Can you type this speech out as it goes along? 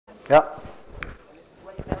Yeah.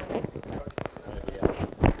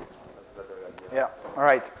 Yeah. All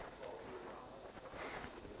right.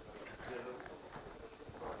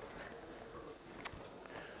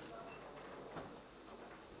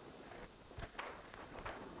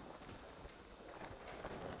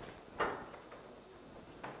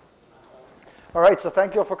 All right. So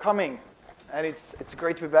thank you all for coming, and it's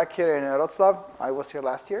great to be back here in Wrocław. I was here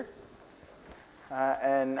last year,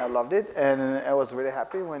 and I loved it, and I was really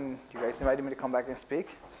happy when you guys invited me to come back and speak.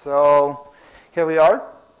 So here we are,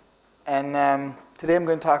 and today I'm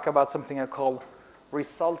going to talk about something I call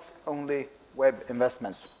results-only web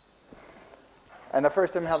investments. And the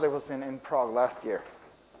first time I held it was in Prague last year.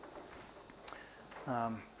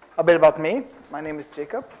 A bit about me. My name is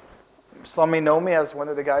Jakob. Some may know me as one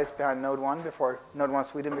of the guys behind Node 1 before Node 1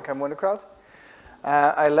 Sweden became WonderCrowd.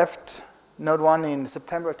 I left Node 1 in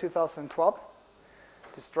September of 2012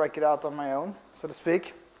 to strike it out on my own, so to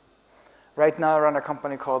speak. Right now I run a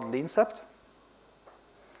company called Leancept.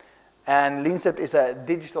 And Leancept is a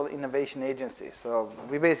digital innovation agency. So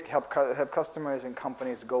we basically help customers and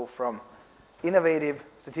companies go from innovative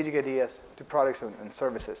strategic ideas to products and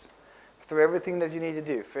services. Through everything that you need to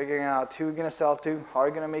do, figuring out who you're going to sell to, how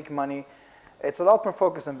you're going to make money. It's a lot more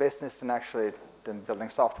focused on business than building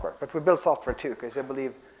software. But we build software too, because I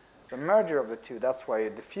believe the merger of the two, that's why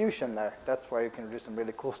the fusion there, that's why you can do some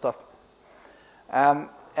really cool stuff.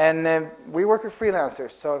 We work with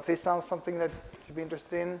freelancers, so if this sounds something that you'd be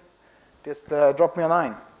interested in, just drop me a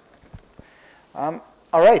line. All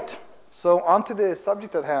right, so on to the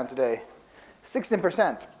subject at hand today.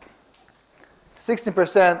 16%.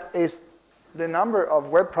 16% is the number of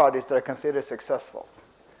web projects that are considered successful.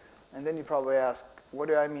 And then you probably ask, what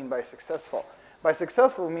do I mean by successful? By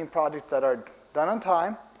successful, we mean projects that are done on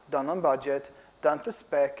time, done on budget, done to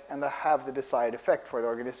spec, and that have the desired effect for the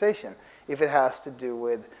organization. If it has to do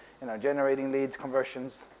with generating leads,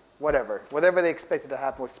 conversions, whatever they expected to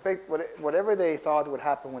happen, whatever they thought would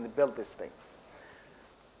happen when they built this thing.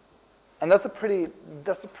 And that's a pretty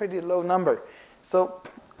low number. So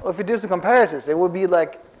if we do some comparisons, it would be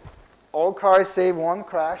like all cars save one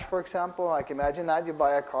crash, for example. Like imagine that you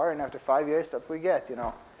buy a car and after 5 years, that's what we get,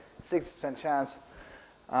 6% chance.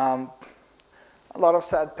 A lot of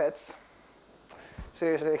sad pets.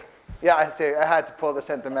 Seriously. Yeah, I had to pull the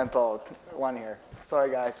sentimental one here.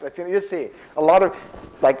 Sorry guys, but you see a lot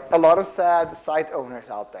of sad site owners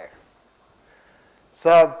out there.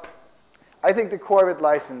 So I think the core of it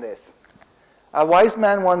lies in this. A wise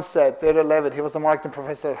man once said, Theodore Levitt, he was a marketing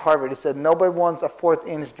professor at Harvard, he said, nobody wants a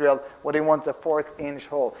 4th-inch drill, what he wants a 4th-inch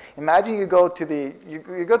hole. Imagine you go to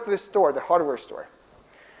the store, the hardware store.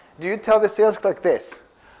 Do you tell the sales clerk this?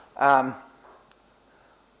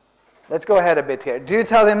 Let's go ahead a bit here. Do you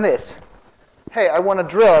tell him this? Hey, I want a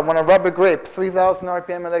drill, I want a rubber grip, 3,000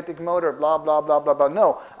 RPM electric motor, blah, blah, blah, blah, blah.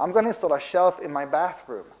 No, I'm going to install a shelf in my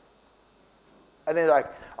bathroom. And then like,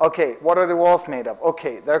 okay, what are the walls made of?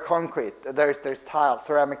 Okay, they're concrete. There's tile,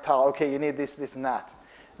 ceramic tile. Okay, you need this, this, and that.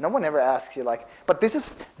 No one ever asks you like, but this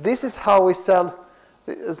is how we sell.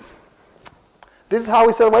 This is how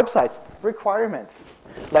we sell websites. Requirements,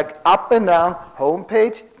 like up and down,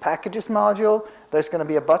 homepage, packages module. There's going to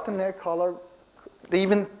be a button there, color. They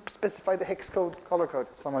even specify the hex code, color code.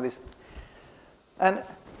 Some of these. And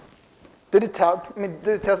did it tell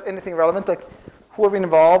us anything relevant? Like, who are we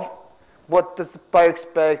involved? What does the buyer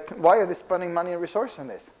expect? Why are they spending money and resources on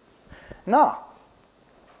this? No.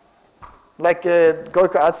 Like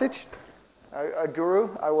Gorko Adzic, a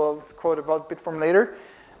guru, I will quote a bit from later.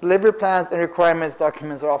 Delivery plans and requirements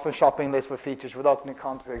documents are often shopping lists for features without any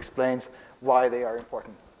context that explains why they are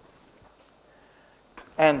important.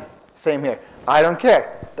 And same here. I don't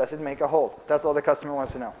care. Does it make a hole? That's all the customer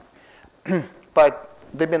wants to know. But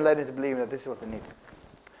they've been led into believing that this is what they need.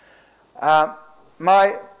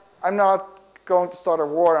 I'm not going to start a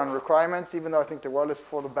war on requirements, even though I think the world is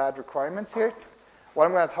full of bad requirements here. What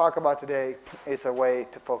I'm going to talk about today is a way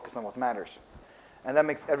to focus on what matters. And that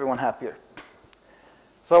makes everyone happier.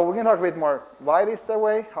 So we're going to talk a bit more why it is that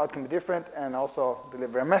way, how it can be different, and also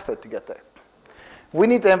deliver a method to get there. We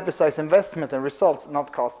need to emphasize investment and results,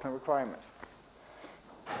 not cost and requirements.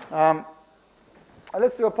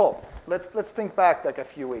 Let's do a poll. Let's think back like a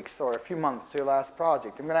few weeks or a few months to your last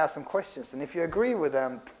project. I'm going to ask some questions, and if you agree with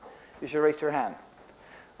them, you should raise your hand.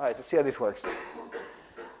 All right, let's see how this works.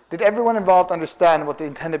 Did everyone involved understand what the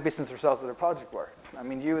intended business results of the project were? I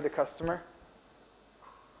mean, you, the customer?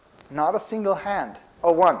 Not a single hand.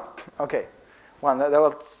 Oh, one. Okay. One.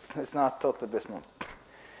 It's not totally abysmal.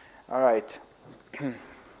 All right.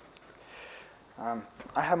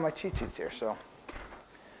 I have my cheat sheets here, so.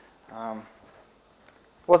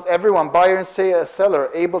 Was everyone, buyer and seller,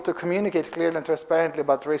 able to communicate clearly and transparently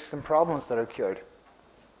about risks and problems that occurred?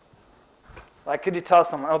 Like, could you tell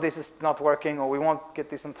someone, oh, this is not working, or we won't get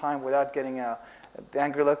this on time without getting the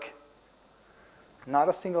angry look? Not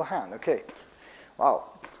a single hand. Okay. Wow.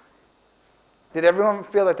 Did everyone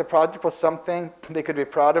feel like the project was something they could be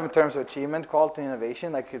proud of in terms of achievement, quality, and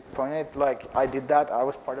innovation? Like, could point it, like, I did that, I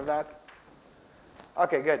was part of that?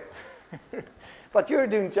 Okay, good. But you're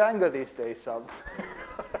doing Django these days, so.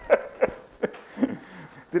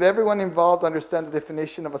 Did everyone involved understand the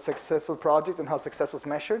definition of a successful project and how success was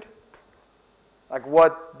measured? Like,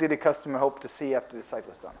 what did the customer hope to see after the site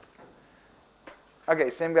was done? Okay,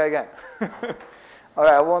 same guy again. All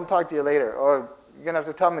right, I won't talk to you later, or you're going to have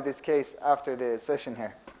to tell me this case after the session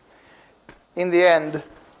here. In the end,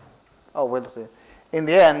 oh, we'll see. In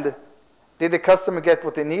the end, did the customer get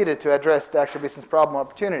what they needed to address the actual business problem or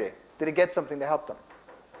opportunity? Did he get something to help them?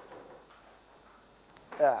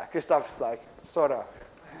 Yeah, Christoph's like, sort of.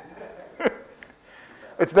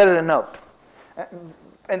 It's better than no.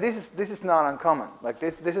 And this is not uncommon. Like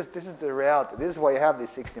this is the reality. This is why you have these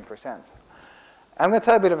 16%. I'm going to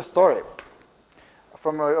tell you a bit of a story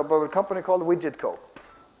from about a company called Widget Co.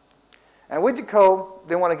 And Widget Co,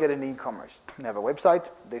 they want to get into e-commerce. They have a website.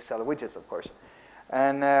 They sell widgets, of course.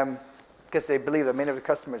 And because they believe that many of the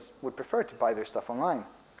customers would prefer to buy their stuff online.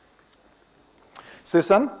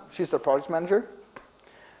 Susan, she's the project manager.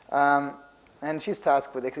 And she's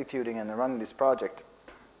tasked with executing and running this project.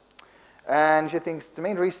 And she thinks the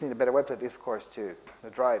main reason the better website is, of course, to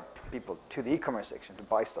drive people to the e-commerce section to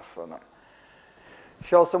buy stuff from them.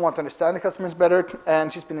 She also wants to understand the customers better,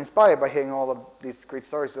 and she's been inspired by hearing all of these great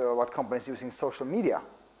stories about companies using social media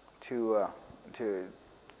to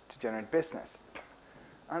generate business.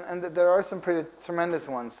 And there are some pretty tremendous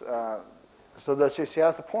ones, so that she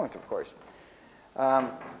has a point, of course.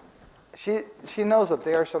 She knows that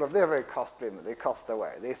they're very cost-driven. They cost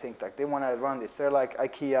away. They think like they want to run this. They're like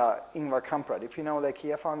IKEA Ingvar Kamprad. If you know the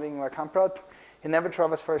IKEA founder Ingvar Kamprad, he never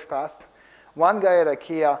travels first class. One guy at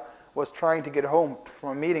IKEA was trying to get home from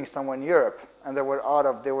a meeting somewhere in Europe, and they were out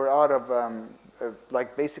of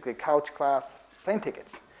like basically couch class plane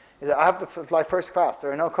tickets. He said, I have to fly first class.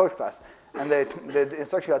 There are no coach class. And the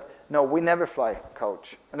instructor got, no, we never fly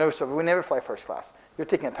coach. No, sorry, we never fly first class. You're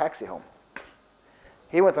taking a taxi home.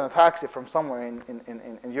 He went on a taxi from somewhere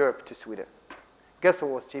in Europe to Sweden. Guess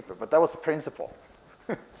what was cheaper? But that was the principle.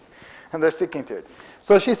 And they're sticking to it.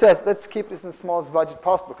 So she says, let's keep this in the smallest budget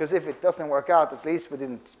possible, because if it doesn't work out, at least we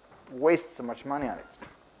didn't waste so much money on it.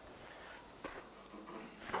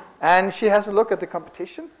 And she has a look at the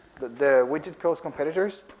competition, the Widget Co's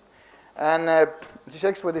competitors. And she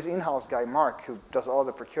checks with this in-house guy, Mark, who does all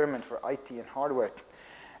the procurement for IT and hardware.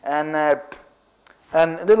 And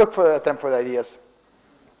they look at them for the ideas.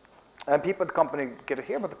 And people at the company get to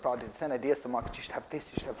hear about the project, send ideas to Mark. You should have this,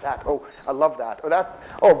 you should have that. Oh, I love that. Or that.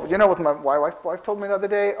 Oh, you know what my wife told me the other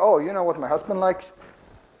day? Oh, you know what my husband likes?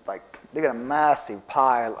 Like, they got a massive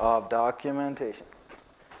pile of documentation.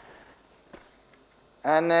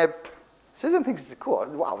 And Susan thinks it's cool.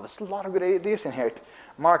 Wow, there's a lot of good ideas in here.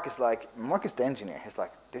 Mark is the engineer. He's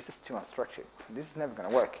like, this is too unstructured. This is never going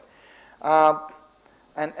to work.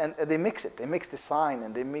 And they mix it. They mix design,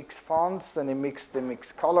 and they mix fonts, and they mix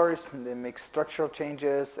colors, and they mix structural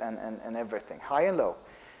changes, and everything, high and low.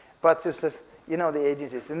 But Susan says, you know, the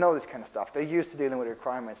agencies, they know this kind of stuff. They're used to dealing with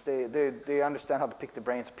requirements. They understand how to pick the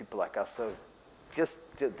brains of people like us, so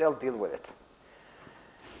they'll deal with it.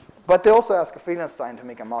 But they also ask a freelance designer to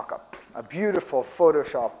make a mock-up, a beautiful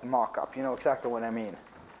Photoshop mock-up, you know exactly what I mean,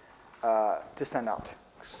 to send out,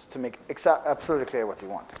 to make absolutely clear what you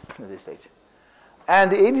want at this stage.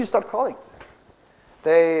 And the agencies start calling.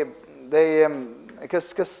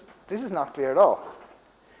 Because this is not clear at all.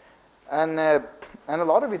 And a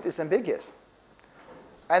lot of it is ambiguous.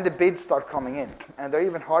 And the bids start coming in, and they're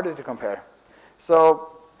even harder to compare.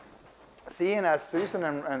 So, seeing as Susan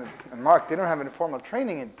and Mark, they don't have any formal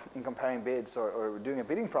training in comparing bids or doing a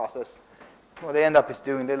bidding process, what they end up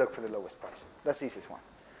they look for the lowest price. That's the easiest one.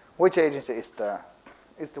 Which agency is the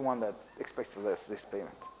one that expects this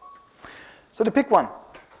payment? So they pick one.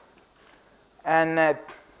 And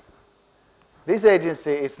this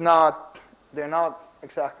agency is not, they're not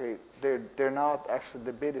actually, the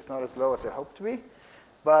bid is not as low as they hope to be.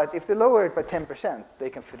 But if they lower it by 10%, they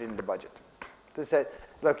can fit it in the budget. They said,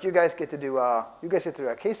 look, you guys get to do a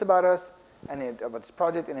case about us and about this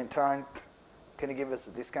project, and in turn, can you give us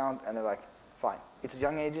a discount? And they're like, fine. It's a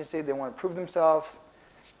young agency. They want to prove themselves.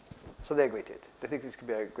 So they agree to it. They think this could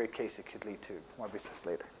be a great case. It could lead to more business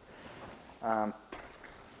later.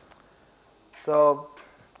 So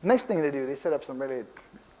the next thing they do, they set up some really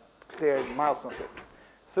clear milestones here.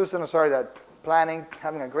 Susan, sorry, that planning,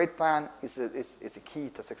 having a great plan is a key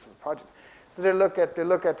to a successful project. So they look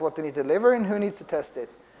at what they need to deliver and who needs to test it.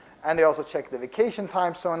 And they also check the vacation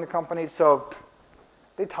time so in the company. So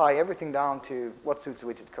they tie everything down to what suits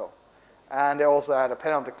widget code. And they also add a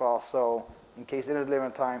penalty clause, so in case they don't deliver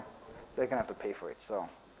on time, they're going to have to pay for it. So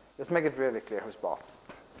just make it really clear who's boss.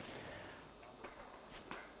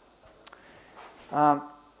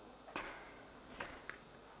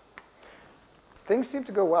 Things seem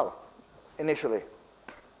to go well initially.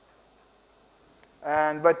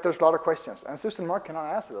 But there's a lot of questions. And Susan and Mark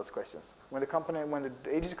cannot answer those questions. When the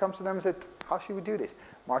agency comes to them and says, how should we do this?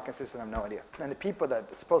 Mark and Susan have no idea. And the people that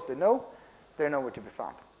are supposed to know, they're nowhere to be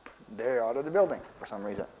found. They're out of the building for some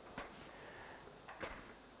reason.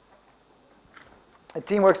 The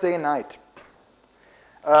team works day and night.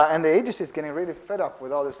 And the agency is getting really fed up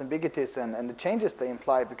with all this ambiguities and the changes they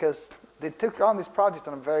imply because they took on this project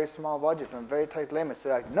on a very small budget and very tight limits.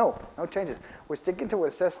 They're like, no changes. We're sticking to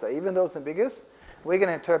what it says there. Even though it's ambiguous, we're going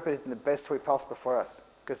to interpret it in the best way possible for us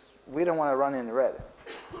because we don't want to run in the red.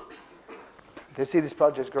 They see these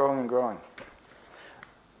projects growing and growing.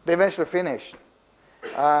 They eventually finish.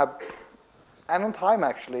 And on time,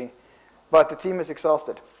 actually, but the team is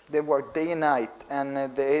exhausted. They work day and night, and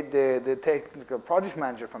the technical project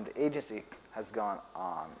manager from the agency has gone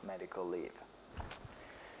on medical leave.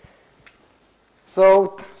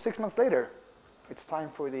 So 6 months later, it's time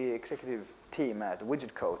for the executive team at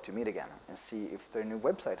Widget Code to meet again and see if their new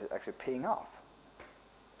website is actually paying off.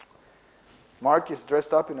 Mark is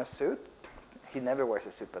dressed up in a suit. He never wears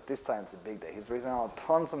a suit, but this time it's a big day. He's written out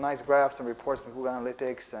tons of nice graphs and reports from Google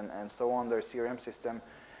Analytics and so on, their CRM system,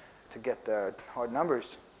 to get the hard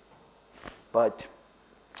numbers. But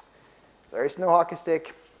there is no hockey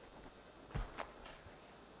stick.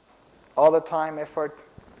 All the time, effort,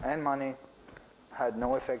 and money had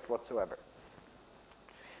no effect whatsoever.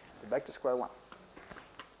 So back to square one.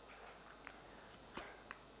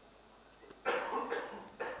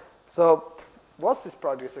 So, was this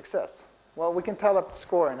project a success? Well, we can tell up the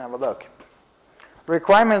score and have a look.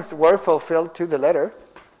 Requirements were fulfilled to the letter.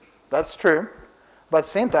 That's true. But at the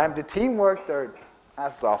same time, the team worked their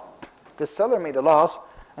asses off. The seller made a loss,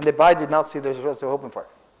 and the buyer did not see the results they were hoping for.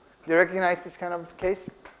 Do you recognize this kind of case?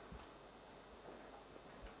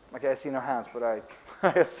 Okay, I see no hands, but I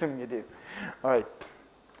assume you do. All right.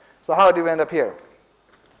 So how do we end up here?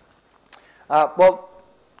 Well,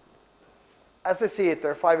 as I see it,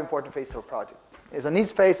 there are 5 important phases of a project. There's a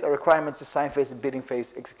needs phase, a requirements, design phase, a bidding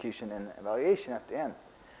phase, execution, and evaluation at the end.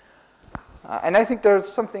 And I think there are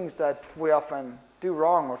some things that we often do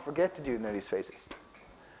wrong or forget to do in these phases.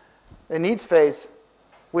 The needs phase,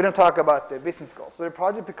 we don't talk about the business goals. So the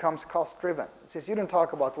project becomes cost-driven. Since you don't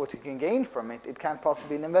talk about what you can gain from it, it can't possibly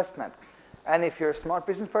be an investment. And if you're a smart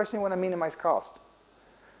business person, you want to minimize cost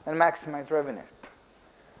and maximize revenue.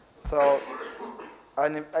 So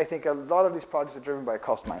I think a lot of these projects are driven by a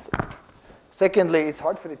cost mindset. Secondly, it's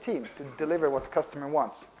hard for the team to deliver what the customer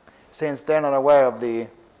wants, since they're not aware of the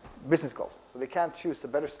business goals. So they can't choose a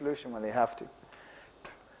better solution when they have to.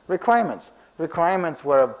 Requirements. Requirements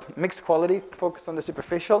were of mixed quality, focused on the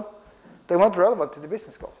superficial. They weren't relevant to the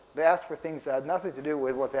business goals. They asked for things that had nothing to do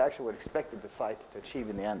with what they actually would expect the site to achieve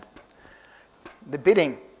in the end. The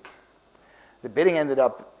bidding ended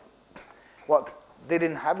up, well, they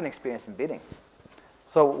didn't have an experience in bidding.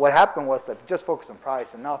 So what happened was that they just focused on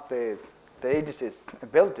price and not the agency's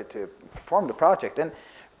ability to perform the project.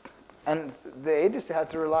 And the agency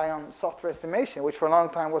had to rely on software estimation, which for a long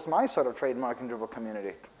time was my sort of trademark in Drupal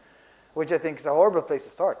community, which I think is a horrible place to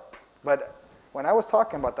start. But when I was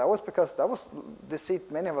talking about that, was because that was the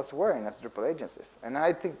seat many of us were in as Drupal agencies. And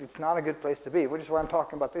I think it's not a good place to be, which is why I'm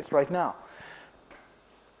talking about this right now.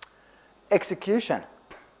 Execution.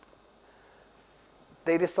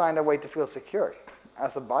 They designed a way to feel secure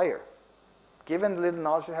as a buyer. Given the little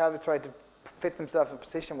knowledge they had, they tried to fit themselves in a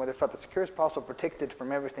position where they felt as secure as possible, protected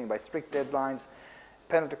from everything by strict deadlines,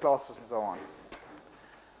 penalty clauses, and so on.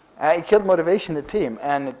 It killed motivation in the team,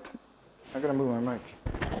 and I'm going to move my mic.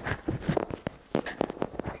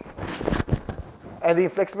 And the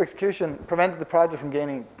inflexible execution prevented the project from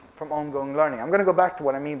gaining from ongoing learning. I'm going to go back to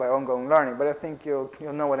what I mean by ongoing learning, but I think you'll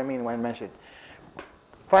know what I mean when I mention it.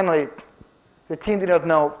 Finally, the team did not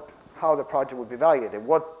know how the project would be evaluated,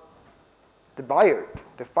 what the buyer,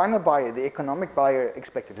 the final buyer, the economic buyer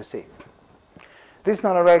expected to see. This is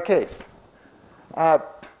not a rare case.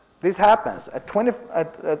 This happens. At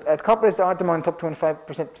companies that aren't among the top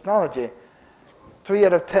 25% technology, 3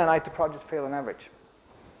 out of 10 IT projects fail on average.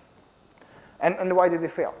 And why did they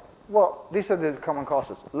fail? Well, these are the common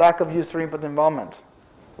causes. Lack of user input involvement.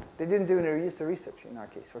 They didn't do any user research in our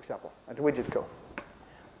case, for example, at Widget Code.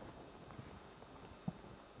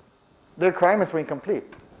 The requirements were incomplete.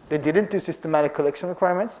 They didn't do systematic collection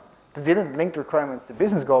requirements. They didn't link the requirements to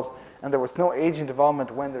business goals, and there was no agent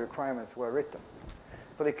involvement when the requirements were written.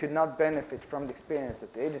 So they could not benefit from the experience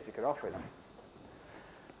that the agency could offer them.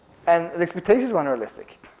 And the expectations were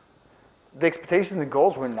unrealistic. The expectations and the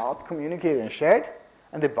goals were not communicated and shared,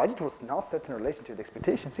 and the budget was not set in relation to the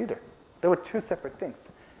expectations either. There were two separate things.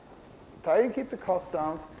 Try to keep the cost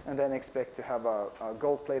down, and then expect to have a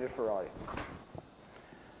gold-plated Ferrari.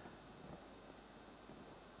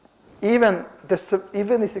 Even the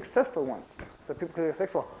successful ones, the people who are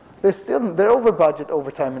successful, they're over budget,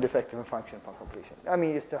 over time, and effective and function upon completion. I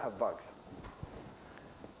mean, you still have bugs,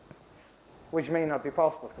 which may not be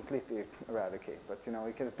possible to completely eradicate, but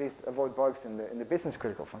you can at least avoid bugs in the business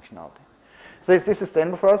critical functionality. So is this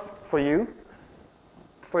sustainable for us, for you,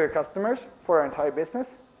 for your customers, for our entire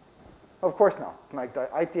business? Of course not. Like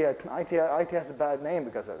IT has a bad name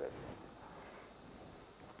because of this.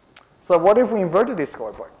 So what if we inverted this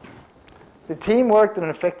scoreboard? The team worked at an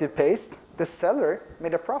effective pace, the seller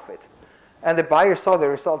made a profit, and the buyer saw the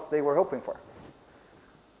results they were hoping for.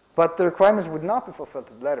 But the requirements would not be fulfilled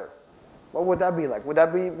to the letter. What would that be like? Would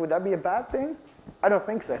that be a bad thing? I don't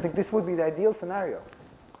think so. I think this would be the ideal scenario.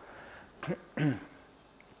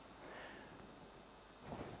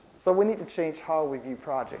 So we need to change how we view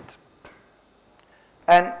projects.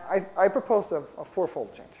 And I propose a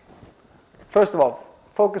fourfold change. First of all,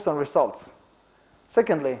 focus on results.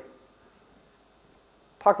 Secondly,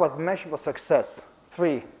 talk about measurable success.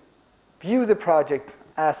 3, view the project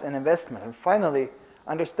as an investment. And finally,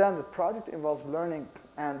 understand that project involves learning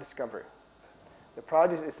and discovery. The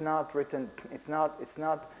project is not written, it's not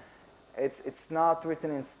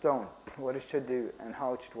written in stone what it should do and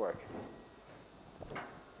how it should work.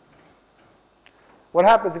 What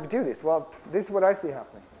happens if you do this? Well, this is what I see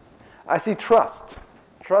happening. I see trust.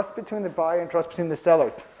 Trust between the buyer and trust between the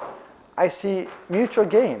seller. I see mutual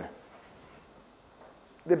gain.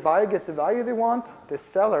 The buyer gets the value they want. The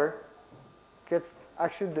seller makes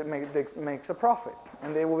a profit,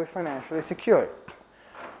 and they will be financially secure.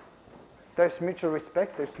 There's mutual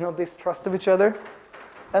respect. There's no distrust of each other,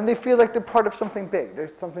 and they feel like they're part of something big.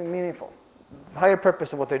 There's something meaningful, higher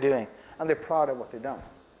purpose of what they're doing, and they're proud of what they've done.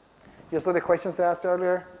 You saw the questions I asked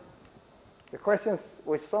earlier? The questions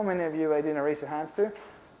which so many of you I didn't raise your hands to.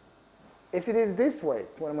 If you did it this way,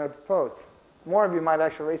 what I'm going to propose, more of you might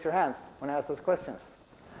actually raise your hands when I ask those questions.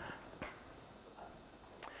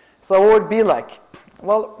 So what would it be like?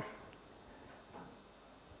 Well,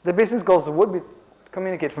 the business goals would be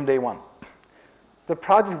communicated from day one. The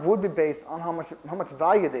project would be based on how much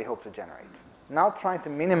value they hope to generate, not trying to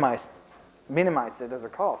minimize it as a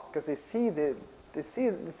cost, because they see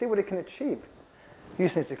what it can achieve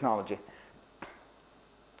using this technology.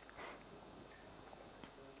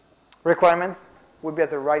 Requirements would be at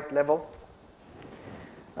the right level.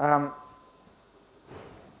 And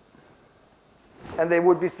they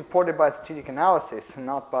would be supported by strategic analysis and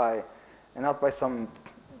not by some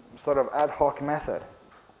sort of ad hoc method.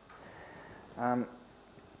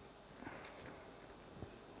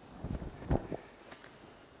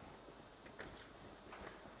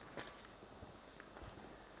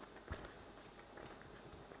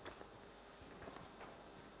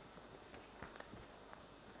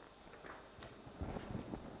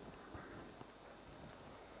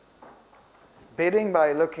 Bidding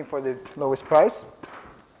by looking for the lowest price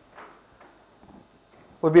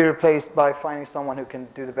would be replaced by finding someone who can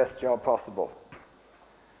do the best job possible.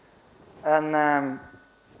 And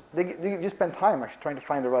you spend time actually trying to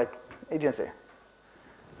find the right agency.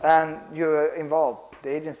 And you involve the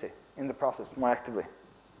agency in the process more actively.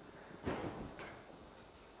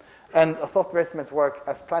 And a software estimates work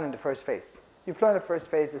as planning the first phase. You plan the first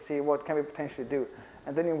phase to see what can we potentially do.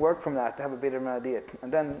 And then you work from that to have a bit of an idea.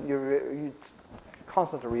 And then you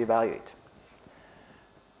constantly reevaluate.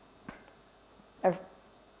 And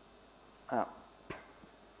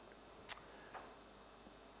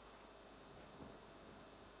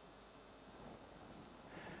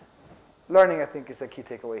learning, I think, is a key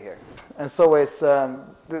takeaway here. And so is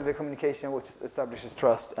the communication, which establishes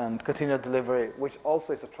trust, and continued delivery, which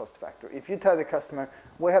also is a trust factor. If you tell the customer,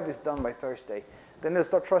 we'll have this done by Thursday, then they'll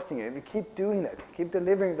start trusting you. If you keep doing that, keep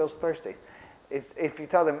delivering those Thursdays. If you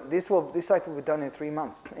tell them, this site will be done in 3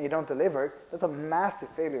 months, and you don't deliver, that's a massive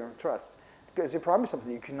failure of trust. Because you promise something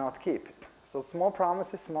you cannot keep. So small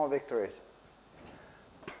promises, small victories.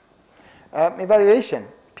 Evaluation.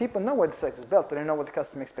 People know where the site is built, and they know what the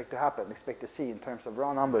customer expects to happen, expect to see in terms of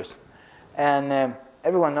raw numbers. And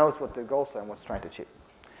everyone knows what the goals are and what's trying to achieve.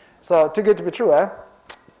 So too good to be true, eh?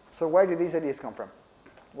 So where do these ideas come from?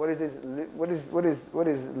 What is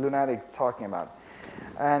lunatic talking about?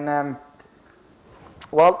 And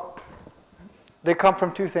well, they come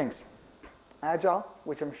from two things. Agile,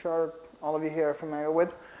 which I'm sure all of you here are familiar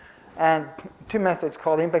with, and two methods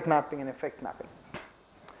called impact mapping and effect mapping.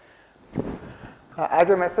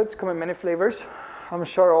 Agile methods come in many flavors. I'm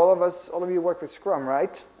sure all of you work with Scrum,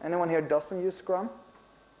 right? Anyone here doesn't use Scrum?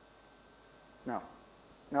 No.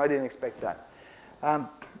 No, I didn't expect that.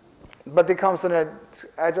 But it comes in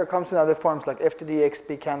Agile comes in other forms like FTD,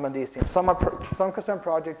 XP, Kanban, these things. Some concern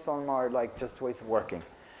projects, some are like just ways of working.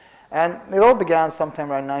 And it all began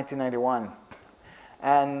sometime around 1991.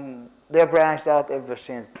 And they have branched out ever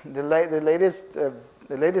since.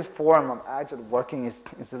 The latest form of Agile working is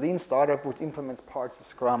the Lean Startup, which implements parts of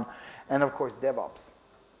Scrum, and of course DevOps.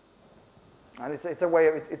 And it's a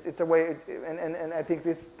way. And I think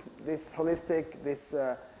this holistic,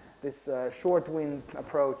 this short wind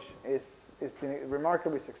approach is been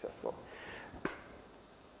remarkably successful.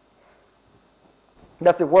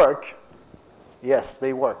 Does it work? Yes,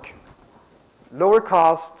 they work. Lower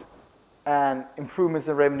cost and improvements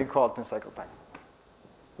in revenue, quality, and cycle time.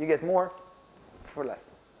 You get more for less.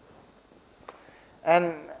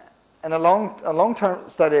 And a long-term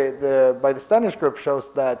study by the Standards Group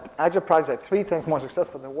shows that Agile projects are 3 times more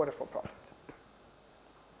successful than waterfall projects.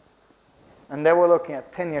 And they were looking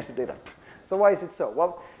at 10 years of data. So why is it so?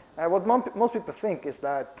 Well, what most people think is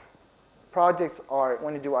that projects are,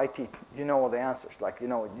 when you do IT, you know all the answers. Like,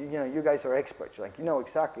 you guys are experts. Like, you know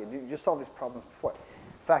exactly. You solved this problem before.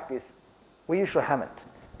 Fact is, we usually haven't.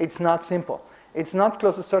 It's not simple. It's not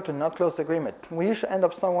close to certain, not close to agreement. We usually end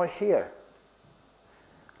up somewhere here.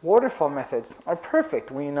 Waterfall methods are perfect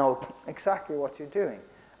when you know exactly what you're doing.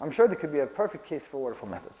 I'm sure there could be a perfect case for waterfall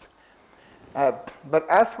methods. But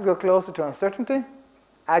as we go closer to uncertainty,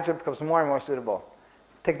 Agile becomes more and more suitable.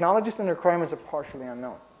 Technologies and requirements are partially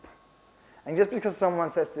unknown. And just because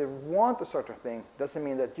someone says they want a certain thing doesn't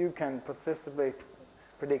mean that you can possibly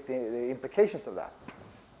predict the implications of that.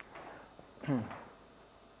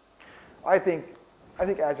 I think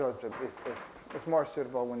Agile is more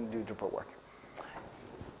suitable when you do Drupal work.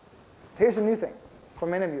 Here's a new thing for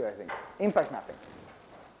many of you, I think. Impact mapping.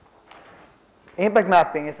 Impact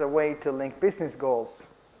mapping is a way to link business goals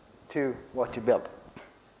to what you build.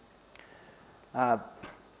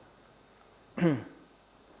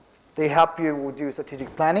 They help you do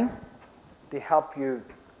strategic planning. They help you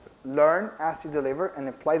learn as you deliver and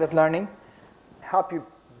apply that learning. Help you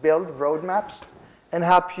build roadmaps. And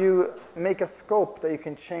help you make a scope that you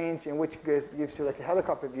can change, in which gives you like a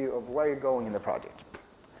helicopter view of where you're going in the project.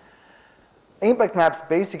 Impact maps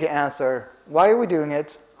basically answer, why are we doing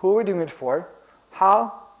it? Who are we doing it for?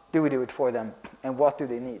 How do we do it for them? And what do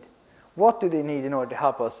they need? What do they need in order to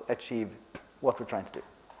help us achieve what we're trying to do?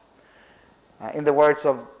 In the words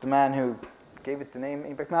of the man who gave it the name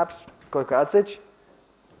Impact Maps, Jakob,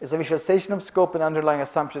 it's a visualization of scope and underlying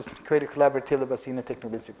assumptions to create a collaborative based on technical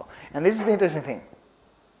business people. And this is the interesting thing.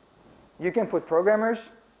 You can put programmers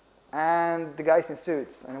and the guys in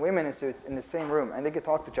suits and women in suits in the same room, and they can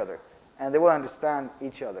talk to each other, and they will understand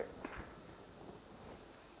each other.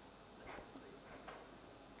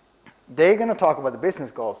 They're going to talk about the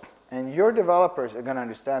business goals, and your developers are going to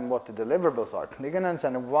understand what the deliverables are. They're going to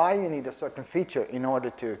understand why you need a certain feature in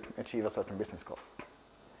order to achieve a certain business goal.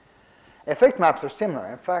 Effect maps are similar.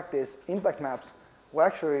 In fact, impact maps were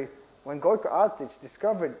actually, when Gorka Altic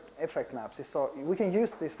discovered effect maps, he saw we can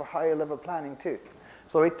use this for higher level planning too.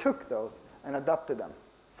 So he took those and adapted them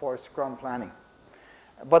for Scrum planning.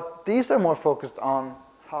 But these are more focused on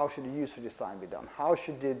how should the user design be done? How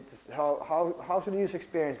should the user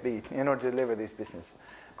experience be in order to deliver these business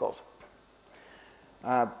goals?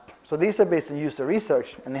 So these are based on user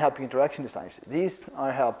research and they help you interaction designers. These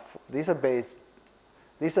are helpful. These are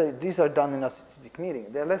done in a strategic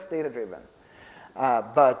meeting. They're less data driven,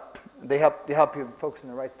 but they help you focus on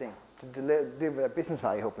the right thing to deliver a business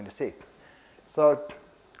value you're hoping to see. So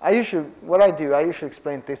what I usually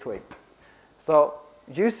explain it this way. So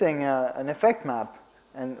using an effect map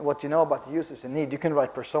and what you know about the users in need, you can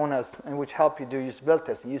write personas and which help you do usability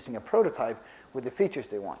testing using a prototype with the features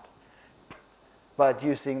they want. But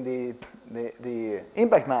using the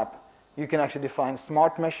impact map, you can actually define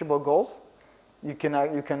smart measurable goals. You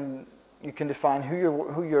can define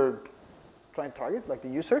who you're trying to target, like the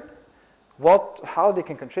user, how they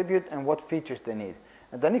can contribute, and what features they need.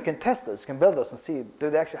 And then you can test those, you can build those and see, do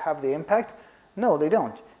they actually have the impact? No, they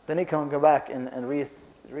don't. Then you can go back and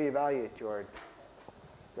reevaluate your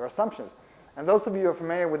assumptions. And those of you who are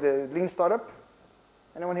familiar with the Lean Startup,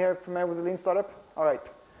 anyone here familiar with the Lean Startup? All right.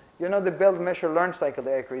 You know the build, measure, learn cycle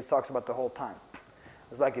that Eric Ries talks about the whole time.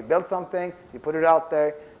 It's like you build something, you put it out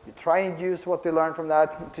there, you try and use what you learn from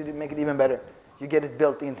that to make it even better. You get it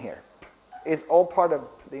built in here. It's all part of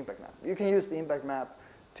the impact map. You can use the impact map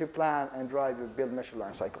to plan and drive your build, measure,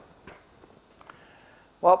 learn cycle.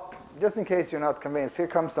 Well, just in case you're not convinced, here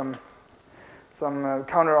comes some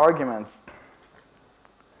counter arguments.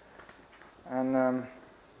 And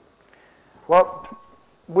well,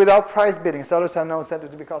 without price bidding, sellers have no incentive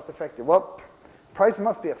to be cost effective. Well, price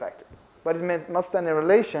must be effective, but it must stand in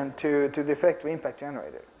relation to the effective impact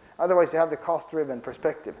generated. Otherwise, you have the cost-driven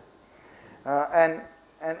perspective. And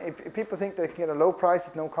if people think they can get a low price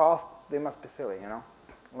at no cost, they must be silly, you know.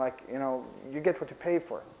 Like, you know, you get what you pay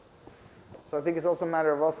for. So I think it's also a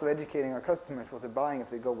matter of also educating our customers what they're buying, if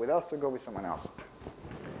they go with us or go with someone else.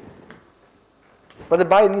 But the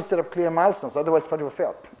buyer needs to set up clear milestones, otherwise the project will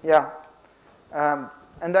fail. Yeah,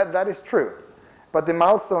 and that is true. But the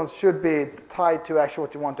milestones should be tied to actually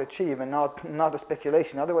what you want to achieve and not a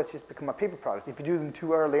speculation. Otherwise, it's just become a paper product if you do them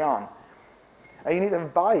too early on. And you need to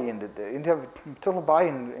have buy-in. You need to have total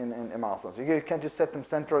buy-in in milestones. You can't just set them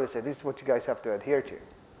centrally and say, this is what you guys have to adhere to.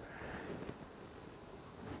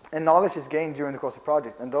 And knowledge is gained during the course of the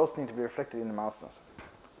project, and those need to be reflected in the milestones.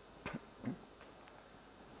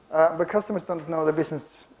 But customers don't know their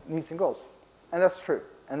business needs and goals. And that's true.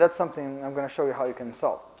 And that's something I'm going to show you how you can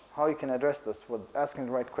solve, how you can address this with asking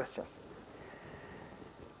the right questions.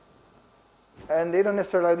 And they don't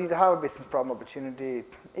necessarily need to have a business problem opportunity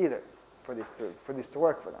either for this to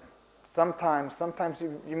work for them. Sometimes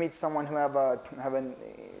you meet someone who have a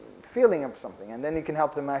feeling of something, and then you can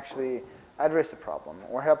help them actually address the problem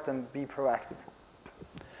or help them be proactive.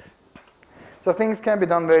 So things can be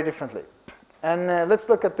done very differently. And let's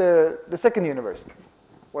look at the second universe,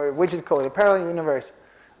 where widget code, the parallel universe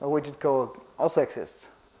where widget code also exists.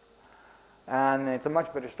 And it's a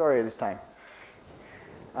much better story this time.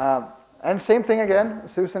 And same thing again,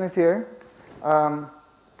 Susan is here.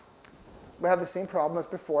 We have the same problem as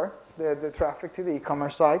before, the traffic to the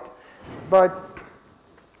e-commerce site. But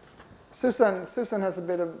Susan has a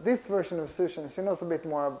bit of, this version of Susan, she knows a bit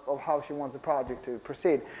more of how she wants the project to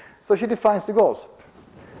proceed. So she defines the goals.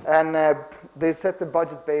 And they set the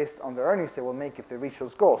budget based on the earnings they will make if they reach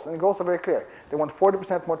those goals. And the goals are very clear. They want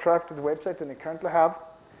 40% more traffic to the website than they currently have.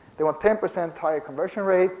 They want 10% higher conversion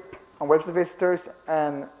rate on website visitors,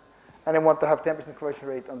 and they want to have 10% conversion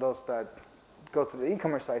rate on those that go to the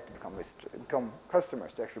e-commerce site to become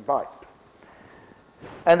customers to actually buy.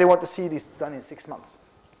 And they want to see this done in 6 months.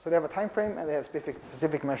 So they have a time frame and they have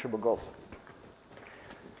specific measurable goals.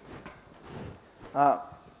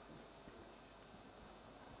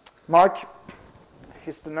 Mark,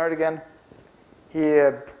 he's the nerd again.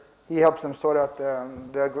 He helps them sort out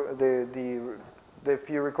the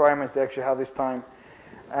few requirements they actually have this time,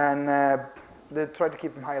 and they try to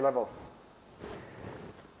keep them high level.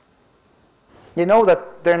 You know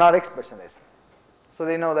that they're not experts in this, so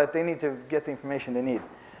they know that they need to get the information they need.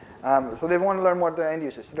 So they want to learn more about the end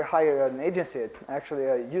users. So they hire an agency, actually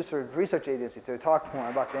a user research agency, to talk more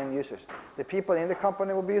about the end users. The people in the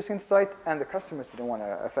company will be using the site, and the customers they want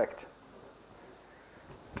to affect.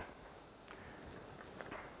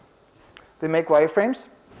 They make wireframes,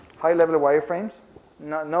 high-level wireframes.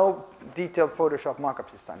 No detailed Photoshop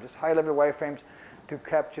mockups this time, just high-level wireframes to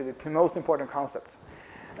capture the most important concepts.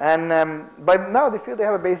 And by now they feel they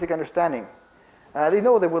have a basic understanding. They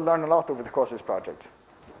know they will learn a lot over the course of this project.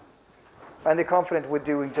 And they're confident with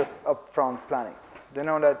doing just upfront planning. They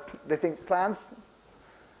know that they think plans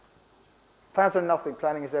are nothing,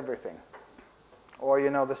 planning is everything. Or you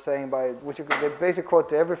know the saying by which the basic quote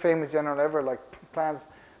to every famous general ever, like plans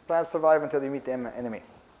survive until you meet the enemy,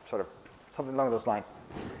 sort of something along those lines.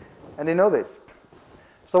 And they know this.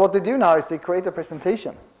 So what they do now is they create a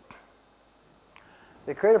presentation.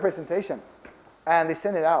 They create a presentation and they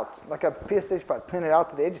send it out like a PSH file, print it out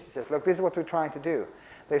to the agency. Says, look, this is what we're trying to do.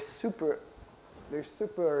 They're super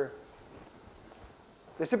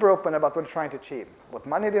open about what they're trying to achieve, what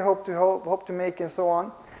money they hope to make, and so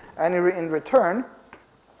on. And in return,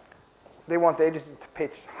 they want the agency to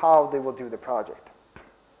pitch how they will do the project.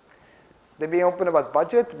 They're being open about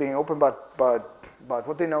budget, being open about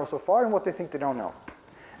what they know so far and what they think they don't know.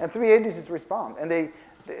 And 3 agencies respond, and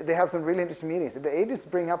they have some really interesting meetings. The agencies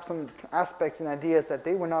bring up some aspects and ideas that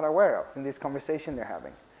they were not aware of in this conversation they're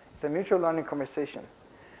having. It's a mutual learning conversation.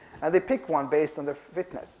 And they pick one based on their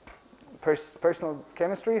fitness, personal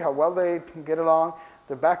chemistry, how well they get along,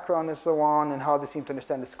 their background and so on, and how they seem to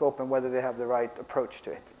understand the scope and whether they have the right approach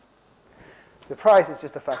to it. The price is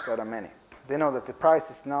just a factor out of many. They know that the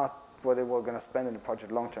price is not what they were going to spend in the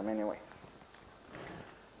project long term anyway.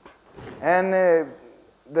 And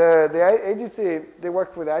the agency, they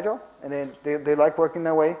work with Agile, and they like working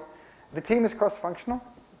that way. The team is cross-functional,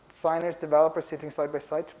 designers, developers sitting side by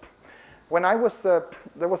side. When I was,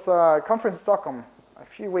 there was a conference in Stockholm a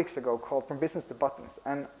few weeks ago called From Business to Buttons,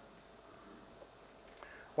 and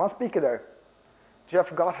one speaker there,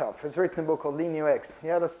 Jakob, has written a book called Lean UX. He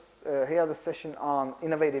had a session on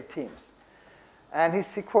innovative teams, and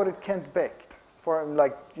he quoted Kent Beck, for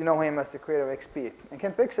like, you know him as the creator of XP. And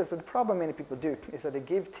Kent Beck says that the problem many people do is that they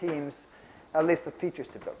give teams a list of features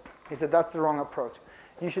to build. He said that's the wrong approach.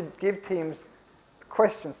 You should give teams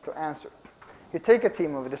questions to answer. You take a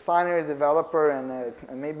team of a designer, a developer, and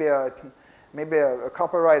maybe a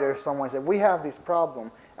copywriter or someone, and say, we have this problem.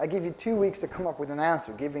 I give you 2 weeks to come up with an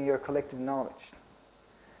answer, giving your collective knowledge.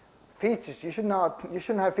 Features, you shouldn't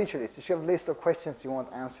have feature lists. You should have a list of questions you want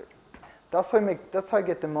answered. That's how you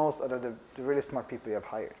get the most out of the really smart people you have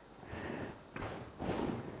hired.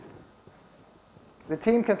 The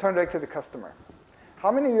team can turn direct to the customer.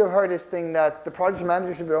 How many of you have heard this thing that the project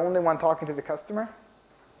manager should be the only one talking to the customer?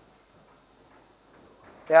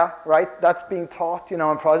 Yeah, right? That's being taught, in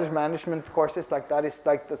project management courses like that. It's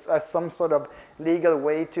like this, as some sort of legal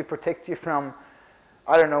way to protect you from,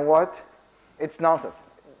 I don't know what. It's nonsense.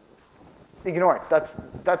 Ignore it. That's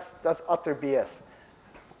utter BS.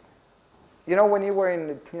 When you were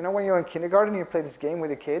in kindergarten, you played this game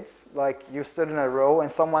with the kids. Like you stood in a row and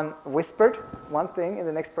someone whispered one thing in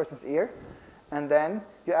the next person's ear, and then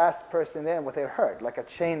you asked the person then what they heard, like a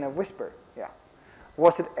chain of whisper. Yeah.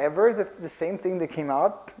 Was it ever the same thing that came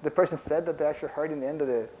out? The person said that they actually heard in the end of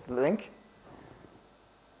the link.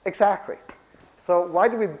 Exactly. So why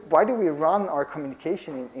do we run our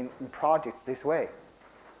communication in projects this way?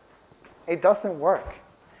 It doesn't work.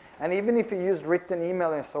 And even if you use written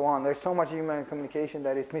email and so on, there's so much email communication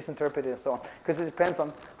that is misinterpreted and so on, because it depends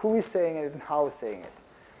on who is saying it and how is saying it.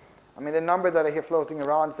 I mean, the number that I hear floating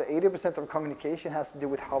around is that 80% of communication has to do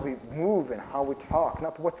with how we move and how we talk,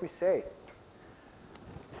 not what we say.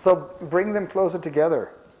 So bring them closer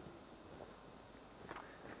together.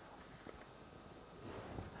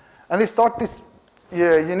 And they start this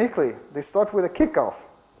uniquely. They start with a kickoff.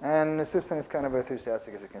 And Susan is kind of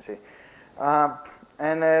enthusiastic, as you can see.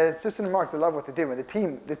 And Susan and Mark, they love what they do. And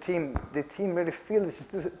the team really feel this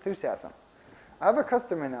enthusiasm. I have a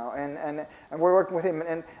customer now, and we're working with him.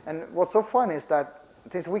 And what's so fun is that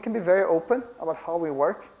we can be very open about how we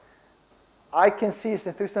work. I can see his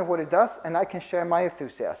enthusiasm, what it does, and I can share my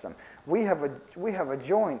enthusiasm. We have a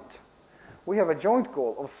joint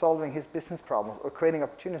goal of solving his business problems or creating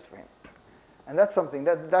opportunities for him. And that's something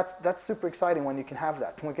that's super exciting when you can have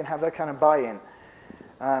that. When we can have that kind of buy-in.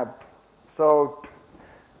 So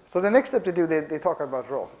the next step to do, they talk about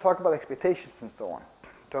roles. They talk about expectations and so on,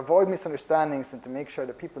 to avoid misunderstandings and to make sure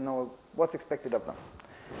that people know what's expected of them.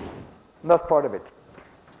 And that's part of it.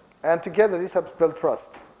 And together, this helps build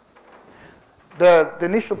trust. The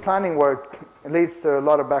initial planning work leads to a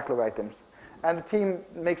lot of backlog items. And the team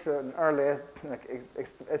makes an early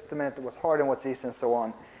estimate of what's hard and what's easy and so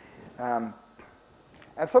on.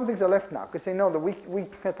 And some things are left now, because they know that we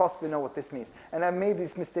can't possibly know what this means. And I made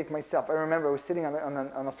this mistake myself. I remember I was sitting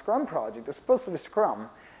on a Scrum project. It was supposed to be Scrum.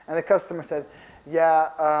 And the customer said,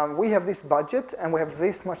 yeah, we have this budget, and we have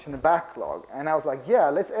this much in the backlog. And I was like, yeah,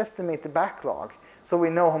 let's estimate the backlog so we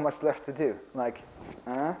know how much left to do. Like,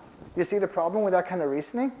 you see the problem with that kind of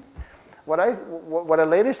reasoning? What I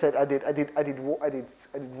later said, I did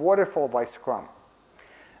waterfall by Scrum.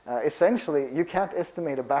 Essentially, you can't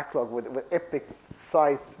estimate a backlog with epic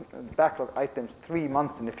size backlog items 3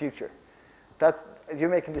 months in the future. You're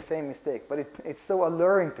making the same mistake, but it's so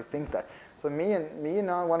alluring to think that. So me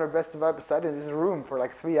and one of the best developers sat in this room for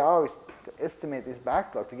like 3 hours to estimate this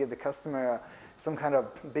backlog, to give the customer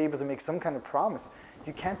be able to make some kind of promise.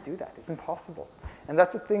 You can't do that. It's impossible. And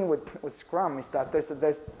that's the thing with Scrum, is that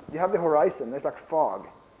you have the horizon, there's like fog.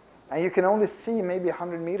 And you can only see maybe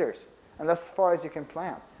 100 meters. And that's as far as you can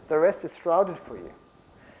plan. The rest is shrouded for you.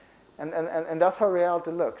 And that's how reality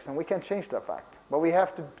looks. And we can't change that fact. But we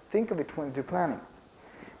have to think of it when we do planning.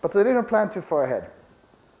 But they don't plan too far ahead.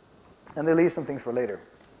 And they leave some things for later.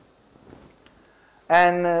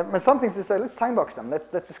 And some things they say, let's time box them. Let's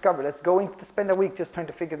discover. Let's spend a week just trying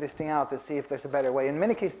to figure this thing out to see if there's a better way. In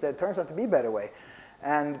many cases, there turns out to be a better way.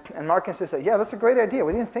 And Mark and Sue say, yeah, that's a great idea.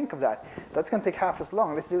 We didn't think of that. That's going to take half as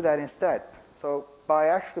long. Let's do that instead. So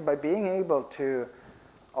by being able to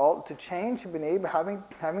change,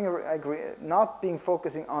 not being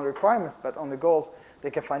focusing on requirements but on the goals, they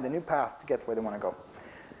can find a new path to get where they want to go.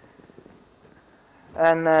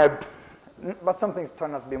 And but some things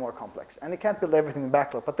turn out to be more complex, and they can't build everything in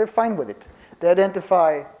backlog, but they're fine with it. They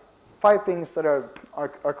identify 5 things that are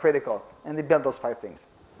critical, and they build those 5 things.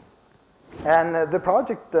 And the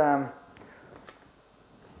project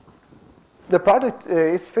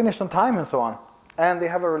is finished on time and so on, and they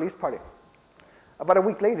have a release party. About a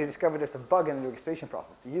week later, they discovered there's a bug in the registration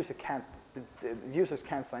process. The users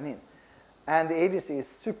can't sign in. And the agency is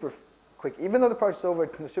super quick. Even though the project's over,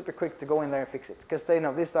 they're super quick to go in there and fix it. Because they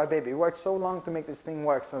know, this is our baby. We worked so long to make this thing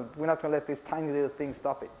work, so we're not going to let this tiny little thing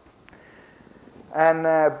stop it.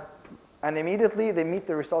 And immediately, they meet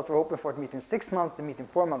the results we're hoping for to meet in 6 months, they meet in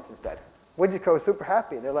 4 months instead. WidgetCo is super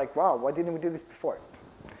happy. They're like, wow, why didn't we do this before?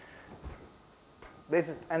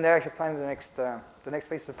 And they're actually planning the next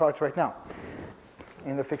phase of the project right now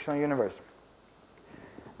in the fictional universe.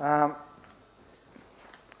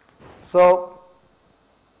 So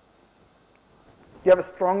you have a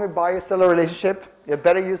stronger buyer-seller relationship. You have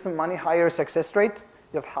better use of money, higher success rate.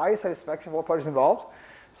 You have higher satisfaction of all parties involved.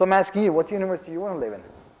 So I'm asking you, what universe do you want to live in?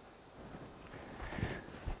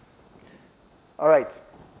 All right.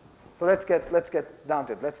 So let's get down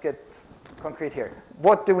to it. Let's get concrete here.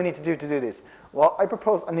 What do we need to do this? Well, I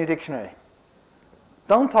propose a new dictionary.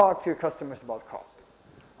 Don't talk to your customers about cost.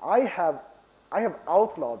 I have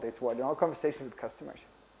outlawed this word in all conversations with customers.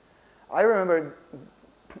 I remember,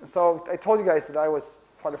 so I told you guys that I was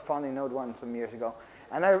part of founding Node 1 some years ago.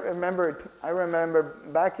 And I remember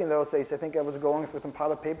back in those days, I think I was going through some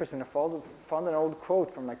pile of papers and I found an old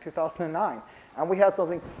quote from like 2009. And we had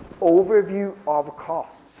something, overview of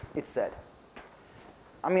costs, it said.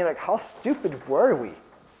 I mean, like, how stupid were we?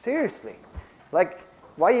 Seriously. Like,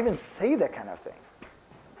 why even say that kind of thing?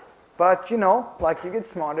 But, you know, like, you get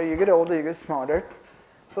smarter, you get older, you get smarter.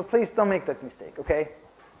 So please don't make that mistake, okay?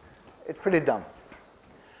 It's pretty dumb.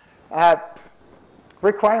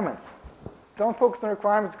 Requirements. Don't focus on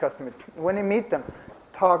requirements, customers. When you meet them,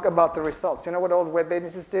 talk about the results. You know what old web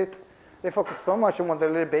agencies do? They focus so much on what their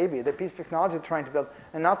little baby, the piece of technology they're trying to build,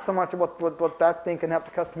 and not so much about what that thing can help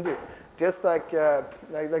the customer do. Just like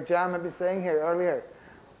Jam had been saying here earlier,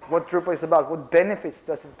 what Drupal is about, what benefits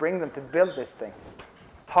does it bring them to build this thing?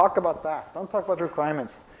 Talk about that. Don't talk about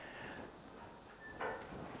requirements.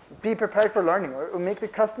 Be prepared for learning, or make the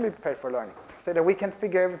customer be prepared for learning. Say that we can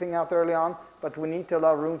figure everything out early on, but we need to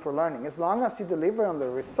allow room for learning. As long as you deliver on the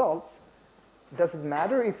results, it doesn't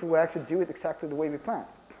matter if we actually do it exactly the way we plan.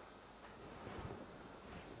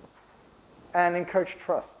 And encourage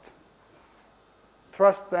trust.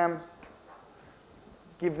 Trust them.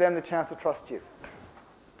 Give them the chance to trust you.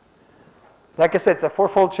 Like I said, it's a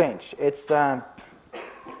fourfold change. It's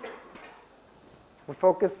we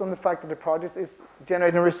focus on the fact that the project is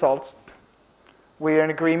generating results. We are in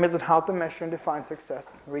agreement on how to measure and define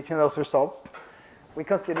success, reaching those results. We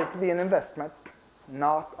consider it to be an investment,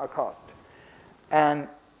 not a cost. And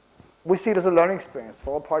we see it as a learning experience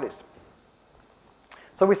for all parties.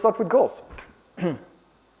 So we start with goals. The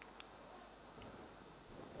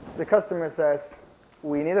customer says,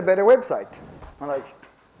 we need a better website. I'm like,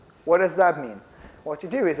 what does that mean? What you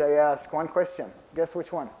do is I ask one question. Guess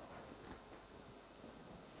which one?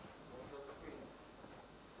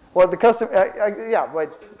 Well, the customer,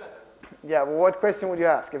 well, what question would you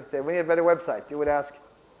ask? If they say, we need a better website, you would ask?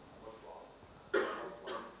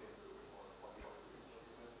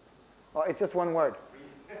 Oh, it's just one word.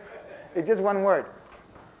 It's just one word.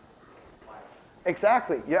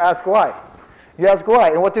 Exactly. You ask why. You ask why.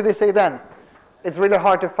 And what do they say then? It's really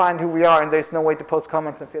hard to find who we are and there's no way to post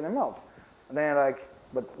comments and feel involved. And then you're like,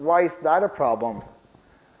 but why is that a problem?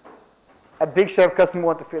 A big share of customers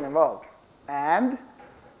want to feel involved. And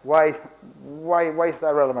why is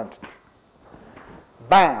that relevant?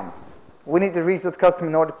 Bam. We need to reach those customers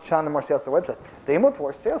in order to channel more sales to their website. They want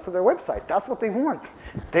more sales to their website. That's what they want.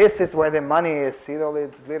 This is where the money is. See all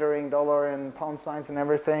the glittering dollar and pound signs and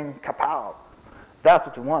everything? Kapow. That's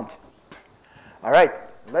what you want. All right,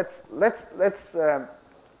 let's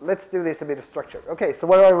do this a bit of structure. Okay, so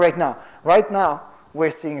where are we right now? Right now, we're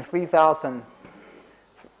seeing 3,000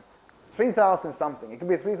 something. It could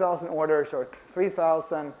be 3,000 orders or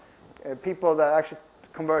 3,000 people that actually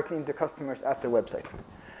convert into customers at the website.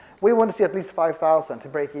 We want to see at least 5,000 to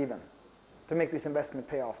break even, to make this investment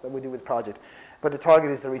pay off that we do with the project. But the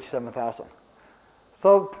target is to reach 7,000.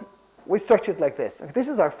 So we structure it like this. If this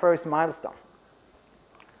is our first milestone,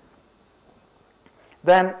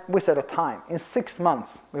 then we set a time. In 6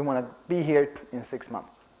 months, we want to be here in 6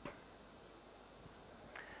 months.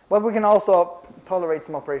 But we can also tolerate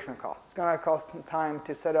some operational costs. It's going to cost time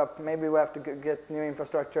to set up. Maybe we have to get new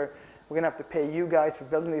infrastructure. We're going to have to pay you guys for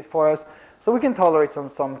building these for us. So we can tolerate some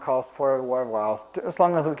costs for a while, as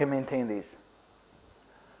long as we can maintain these.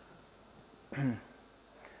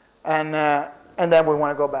 And then we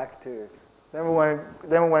want to go back to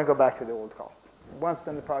the old cost. Once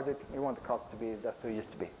done the project, we want the cost to be that's what it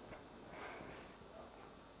used to be.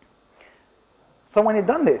 So when you've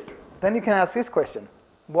done this, then you can ask this question: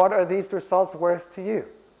 what are these results worth to you?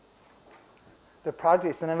 the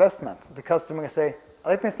project is an investment. The customer can say,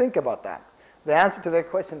 let me think about that. The answer to that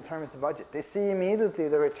question determines the budget. They see immediately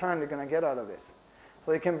the return they're going to get out of this.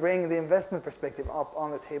 So you can bring the investment perspective up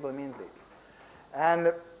on the table immediately.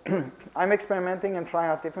 And I'm experimenting and trying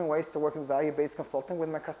out different ways to work with value-based consulting with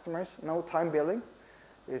my customers. No time billing.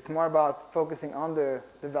 It's more about focusing on the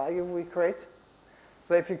value we create.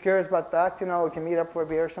 So if you're curious about that, we can meet up for a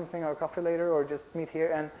beer or something, or a coffee later, or just meet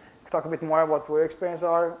here and talk a bit more about what your experiences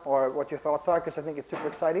are or what your thoughts are, because I think it's super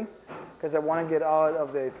exciting. Because I want to get out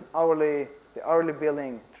of the hourly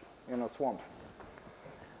billing, swamp.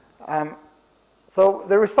 So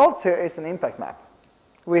the results here is an impact map.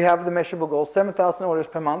 We have the measurable goals, 7,000 orders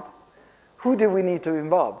per month. Who do we need to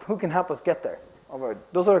involve? Who can help us get there?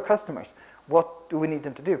 Those are our customers. What do we need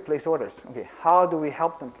them to do? Place orders. Okay, how do we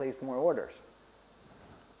help them place more orders?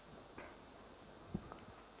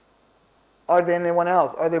 Are there anyone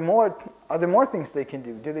else? Are there more things they can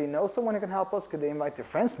do? Do they know someone who can help us? Could they invite their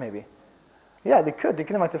friends maybe? Yeah, they could. They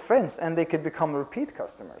can invite their friends, and they could become repeat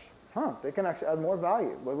customers. They can actually add more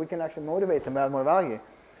value. But we can actually motivate them to add more value.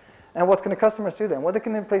 And what can the customers do then? Well, they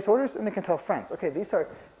can place orders, and they can tell friends. Okay, these are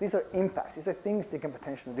impacts. These are things they can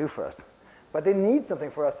potentially do for us. But they need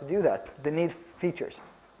something for us to do that. They need features.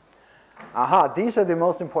 These are the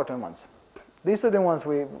most important ones. These are the ones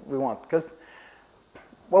we want. Because,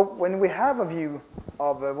 well, when we have a view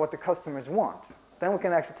of what the customers want, then we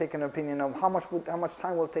can actually take an opinion of how much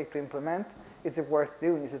time will it take to implement. Is it worth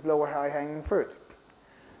doing? Is it lower high-hanging fruit?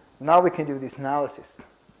 Now we can do this analysis.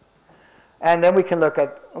 And then we can look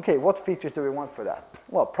at, okay, what features do we want for that?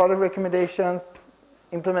 Well, product recommendations,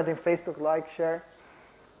 implementing Facebook like, share.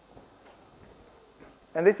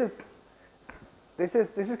 And this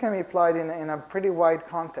can be applied in a pretty wide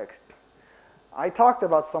context. I talked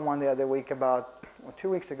about someone the other week 2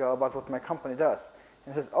 weeks ago about what my company does.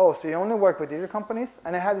 And he says, oh, so you only work with digital companies?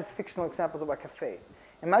 And I had this fictional example of a cafe.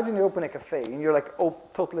 Imagine you open a cafe and you're like, oh,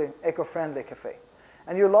 totally eco-friendly cafe.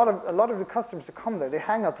 And a lot of the customers who come there, they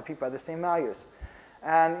hang out with people at the same values.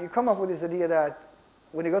 And you come up with this idea that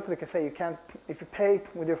when you go to the cafe, if you pay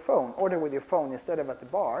with your phone, order with your phone instead of at the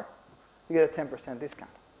bar, you get a 10% discount.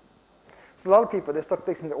 So a lot of people, they start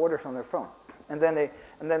placing their orders on their phone. And then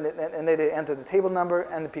they enter the table number,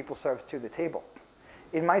 and the people serve to the table.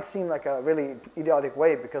 It might seem like a really idiotic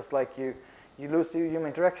way because like you lose the human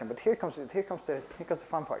interaction. But here comes the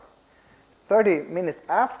fun part. 30 minutes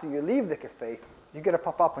after you leave the cafe, you get a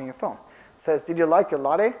pop-up on your phone. It says, did you like your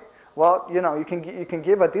latte? Well, you can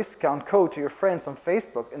give a discount code to your friends on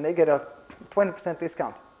Facebook, and they get a 20%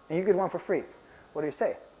 discount. And you get one for free. What do you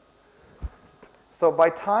say? So by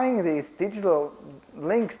tying these digital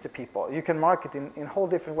links to people, you can market in a whole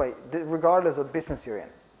different way, regardless of business you're in.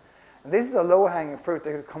 And this is a low-hanging fruit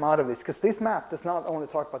that could come out of this, because this map does not only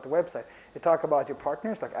talk about the website. It talks about your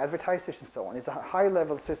partners, like advertisers and so on. It's a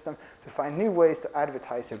high-level system to find new ways to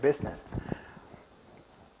advertise your business.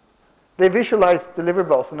 They visualize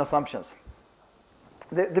deliverables and assumptions.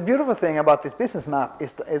 The beautiful thing about this business map,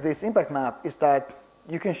 this impact map, is that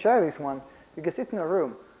you can share this one. You can sit in a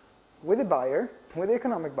room with the buyer, with the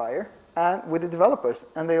economic buyer, and with the developers,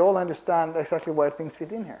 and they all understand exactly where things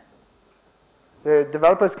fit in here. The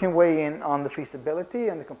developers can weigh in on the feasibility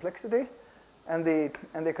and the complexity, and the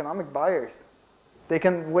economic buyers, they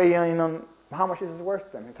can weigh in on how much is it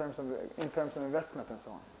worth them in terms of investment and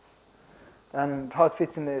so on, and how it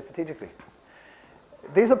fits in there strategically.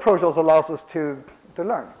 This approach also allows us to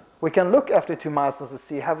learn. We can look after 2 milestones to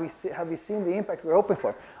see have we seen the impact we're hoping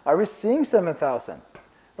for. Are we seeing 7,000?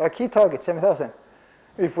 Our key target 7,000.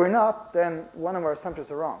 If we're not, then one of our assumptions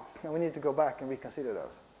are wrong, and we need to go back and reconsider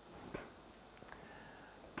those.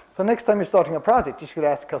 So next time you're starting a project, you should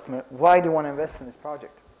ask the customer, why do you want to invest in this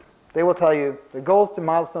project? They will tell you the goals, the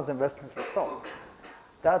milestones, investments, results.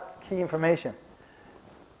 That's key information.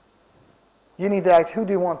 You need to ask, who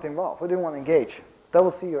do you want to involve? Who do you want to engage? They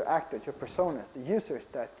will see your actors, your personas, the users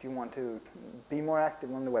that you want to be more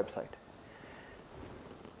active on the website.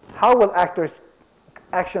 How will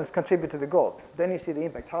actions contribute to the goal? Then you see the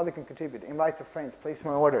impact, how they can contribute, invite their friends, place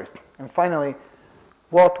more orders. And finally,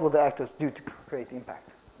 what will the actors do to create impact?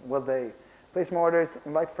 Will they place more orders,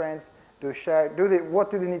 invite friends, what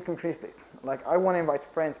do they need concretely? Like, I want to invite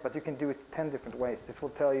friends, but you can do it 10 different ways. This will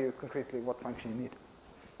tell you concretely what function you need.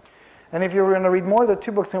 And if you're going to read more, there are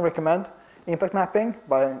 2 books I recommend. Impact Mapping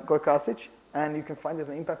by Gorkacic, and you can find it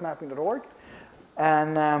on impactmapping.org.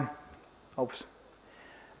 And,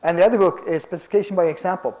 and the other book is Specification by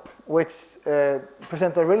Example, which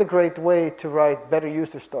presents a really great way to write better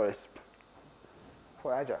user stories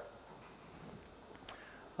for Agile.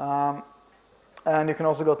 And you can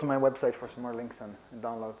also go to my website for some more links and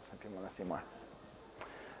downloads if you want to see more.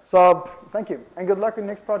 So thank you, and good luck with the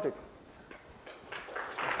next project. Could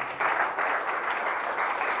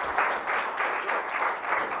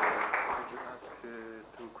you ask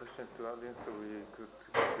two questions to the audience so we could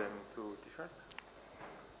give them two t-shirts?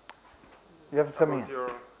 You have to tell me. About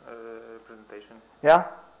your presentation. Yeah?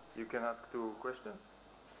 You can ask two questions.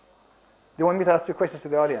 Do you want me to ask 2 questions to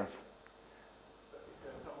the audience?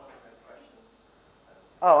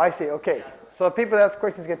 Oh, I see. Okay. So people that ask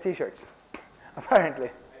questions get T-shirts,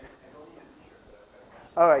 apparently.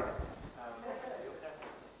 All right. So,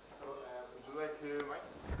 would you like to mic?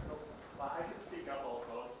 I can speak up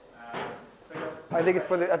also. I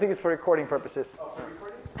think it's for recording purposes. Oh, for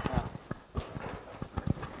recording?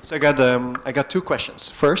 So I got 2 questions.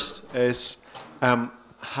 First is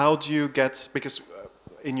how do you get, because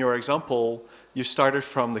in your example you started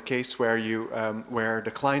from the case where you where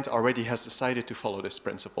the client already has decided to follow this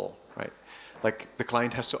principle, right? Like the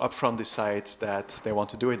client has to upfront decide that they want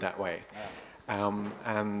to do it that way. Yeah.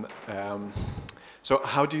 So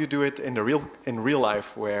how do you do it in real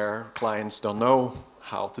life where clients don't know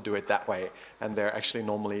how to do it that way and they're actually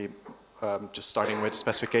normally just starting with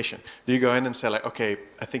specification? Do you go in and say like, okay,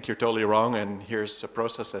 I think you're totally wrong and here's a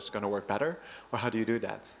process that's going to work better? Or how do you do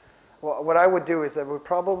that? Well, what I would do is I would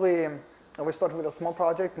probably I would start with a small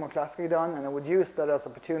project, more classically done, and I would use that as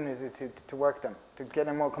an opportunity to work them, to get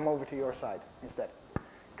them come over to your side instead.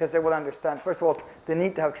 Because they will understand, first of all, they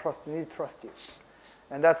need to have trust, they need to trust you.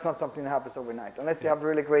 And that's not something that happens overnight. Unless you have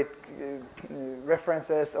really great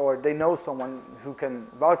references or they know someone who can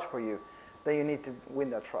vouch for you, then you need to win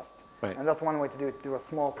that trust. Right. And that's one way to do it, do a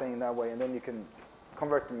small thing that way, and then you can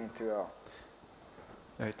convert them into a...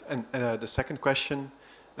 Right. And the second question,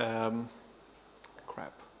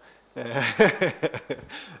 crap. 2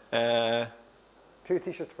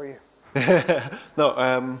 T-shirts for you.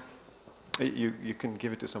 No, you can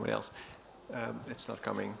give it to somebody else. It's not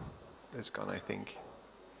coming. It's gone, I think.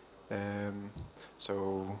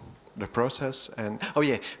 So the process and oh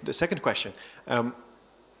yeah, the second question.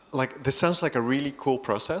 Like this sounds like a really cool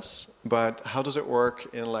process, but how does it work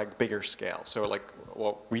in like bigger scale? So like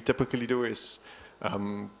what we typically do is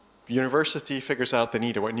university figures out they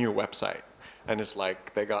need a new website. And it's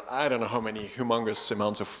like they got, I don't know how many humongous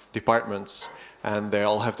amounts of departments and they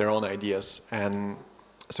all have their own ideas. And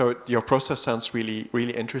so your process sounds really,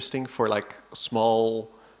 really interesting for like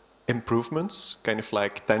small improvements, kind of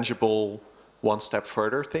like tangible one step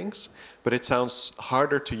further things. But it sounds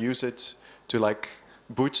harder to use it to like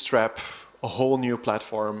bootstrap a whole new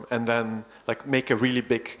platform and then like make a really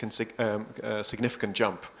big significant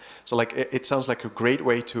jump. So like it sounds like a great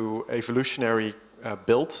way to evolutionary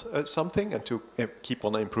build something and to keep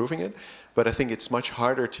on improving it, but I think it's much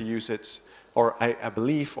harder to use it, or I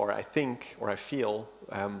believe, or I think, or I feel,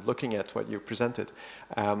 looking at what you presented,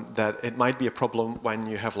 that it might be a problem when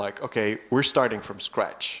you have like, okay, we're starting from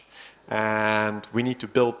scratch, and we need to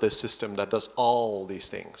build this system that does all these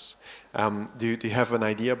things. Do you have an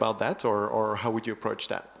idea about that, or how would you approach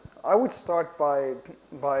that? I would start by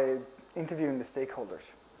interviewing the stakeholders.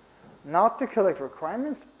 Not to collect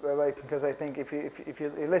requirements, because I think if you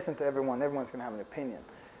listen to everyone, everyone's going to have an opinion.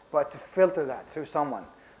 But to filter that through someone.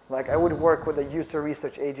 Like I would work with a user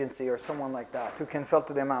research agency or someone like that who can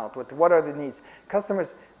filter them out with what are the needs.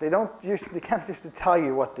 Customers, they can't just tell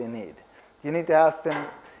you what they need. You need to ask them,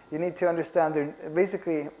 you need to understand their,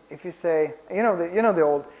 basically, if you say,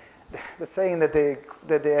 the saying that they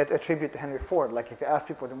attribute to Henry Ford, like if you ask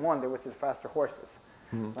people what they want, they would say faster horses.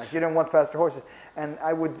 Mm. Like you don't want faster horses, and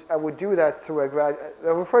I would do that through I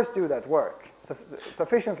would first do that work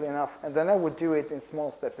sufficiently enough, and then I would do it in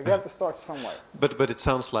small steps. You have to start somewhere. But it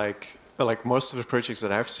sounds like most of the projects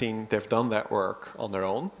that I've seen, they've done that work on their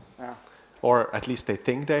own, yeah. Or at least they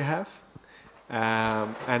think they have,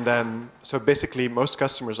 and then so basically most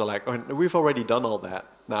customers are like, oh, we've already done all that.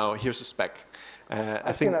 Now here's a spec.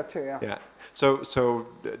 I've seen that too. Yeah. Yeah. So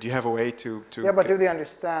do you have a way to? Yeah, but do they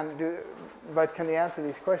understand? But can they answer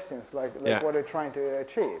these questions, like yeah. What they're trying to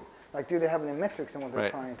achieve? Like, do they have any metrics on what they're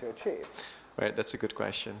trying to achieve? Right, that's a good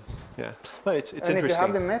question. Yeah, well, it's and interesting. And if you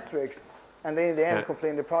have the metrics, and then in the end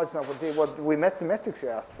complain the project's not what we met the metrics you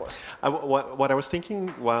asked for. What I was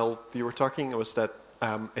thinking while you were talking was that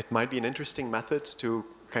it might be an interesting method to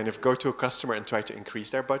kind of go to a customer and try to increase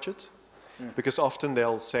their budget. Because often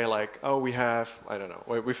they'll say like, oh, we have, I don't know,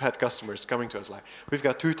 we've had customers coming to us like, we've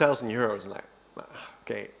got 2,000 euros, and like,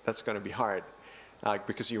 okay, that's going to be hard, like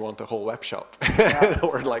because you want the whole web shop, yeah.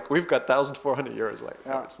 Or like we've got 1,400 euros, like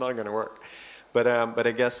yeah. It's not going to work. But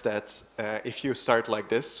I guess that if you start like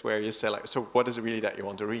this, where you say like, so what is it really that you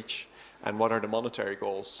want to reach, and what are the monetary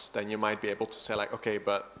goals, then you might be able to say like, okay,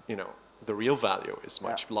 but you know, the real value is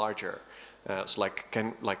much larger. So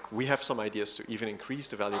we have some ideas to even increase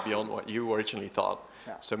the value beyond what you originally thought.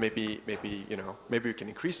 Yeah. So maybe we can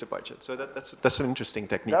increase the budget. So that's an interesting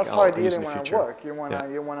technique. That's how I'll use ideally in the want to future. work.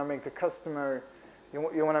 You want to make the customer, you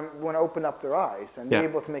want to open up their eyes and be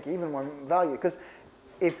able to make even more value. Because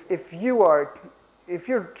if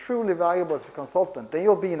you're truly valuable as a consultant, then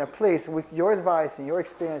you'll be in a place with your advice and your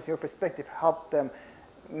experience, your perspective, help them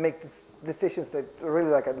make decisions that are really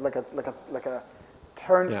like a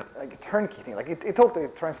turnkey thing. Like it totally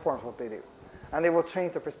transforms what they do, and they will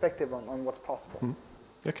change the perspective on what's possible.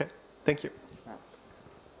 Mm-hmm. Okay, thank you. Yeah.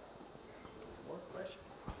 More questions?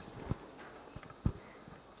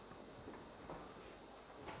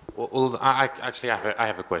 Well, I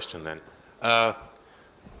have a question then.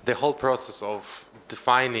 The whole process of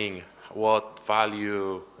defining what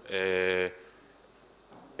value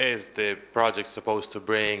is the project supposed to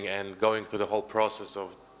bring, and going through the whole process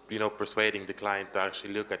of persuading the client to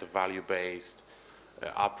actually look at a value-based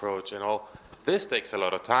approach and all, this takes a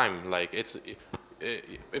lot of time. Like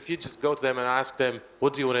if you just go to them and ask them,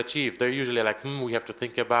 what do you want to achieve? They're usually like, we have to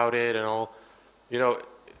think about it and all.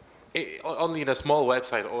 Only in a small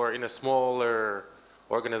website or in a smaller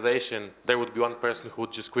organization, there would be one person who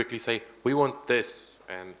would just quickly say, we want this.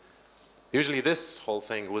 And usually this whole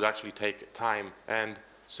thing would actually take time. And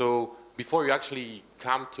so before you actually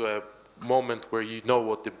come to a moment where you know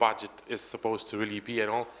what the budget is supposed to really be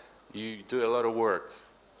and all, you do a lot of work.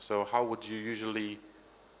 So how would you usually,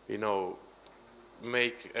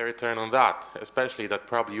 make a return on that? Especially that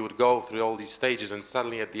probably you would go through all these stages and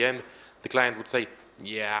suddenly at the end, the client would say,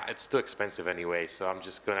 yeah, it's too expensive anyway, so I'm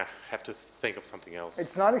just gonna have to think of something else.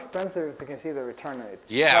 It's not expensive if you can see the return on it.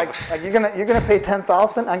 Yeah. Like you're gonna pay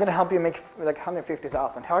 10,000. I'm gonna help you make like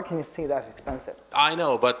 150,000. How can you see that's expensive? I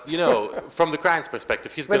know, but from the client's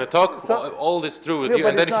perspective, he's gonna talk all this through with you,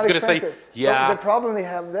 and then he's gonna say, yeah. So the problem they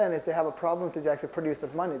have then is they have a problem to actually produce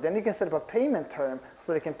that money. Then you can set up a payment term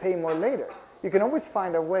so they can pay more later. You can always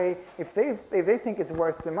find a way if they think it's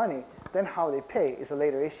worth the money. Then how they pay is a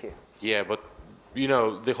later issue. Yeah, but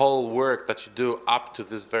the whole work that you do up to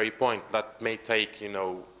this very point, that may take,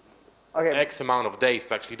 X amount of days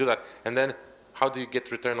to actually do that. And then how do you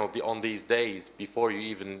get return on these days before you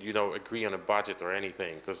even, agree on a budget or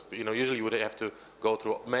anything? Because, usually you would have to go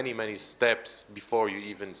through many, many steps before you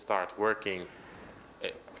even start working,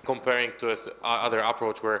 comparing to other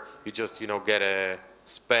approach where you just, get a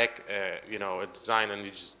spec, a design, and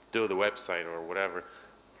you just do the website or whatever.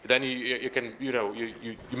 Then you can,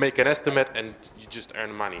 you make an estimate and you just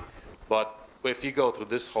earn money. But if you go through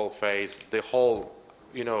this whole phase, the whole,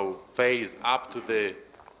 phase up to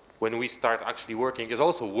when we start actually working is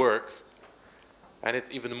also work, and it's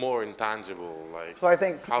even more intangible. So I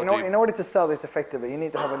think in order to sell this effectively, you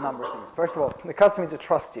need to have a number of things. First of all, the customer needs to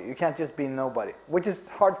trust you. You can't just be nobody, which is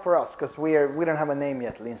hard for us because we don't have a name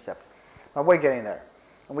yet, Leanstep. But we're getting there.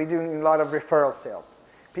 And we're doing a lot of referral sales.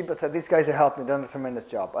 People said, these guys are helping me, they've done a tremendous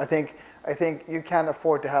job. I think you can't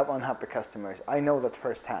afford to have unhappy customers. I know that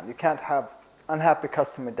firsthand. You can't have unhappy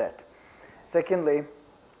customer debt. Secondly,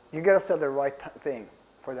 you got to sell the right thing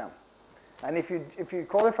for them. And if you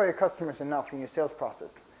qualify your customers enough in your sales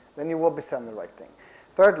process, then you will be selling the right thing.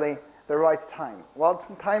 Thirdly, the right time. Well,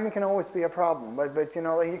 timing can always be a problem, but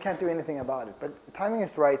you can't do anything about it. But timing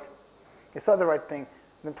is right. You sell the right thing,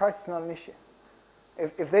 the price is not an issue.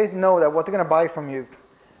 If they know that what they're going to buy from you,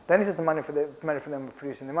 then it's just the money for them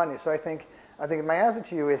producing the money. So I think my answer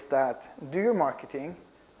to you is that do your marketing,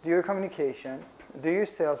 do your communication, do your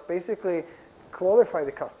sales, basically qualify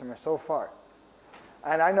the customer so far.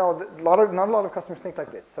 And I know that not a lot of customers think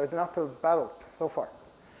like this, so it's an uphill battle so far.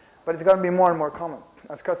 But it's going to be more and more common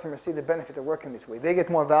as customers see the benefit of working this way. They get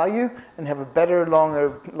more value and have a better,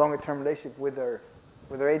 longer-term relationship with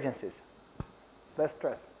their agencies. Less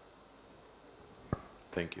stress.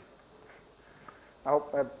 Thank you. I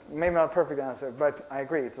hope, maybe not a perfect answer, but I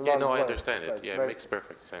agree. It's a lot of work. I understand it. It makes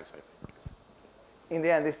perfect sense, I think. In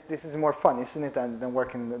the end, this is more fun, isn't it, than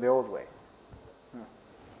working the old way. Yeah.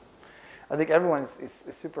 I think everyone is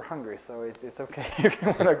super hungry, so it's okay if you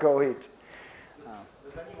want to go eat.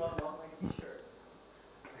 Does anyone want my t-shirt?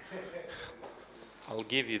 I'll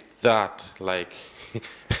give you that,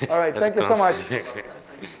 All right, thank you so much.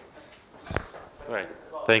 All right,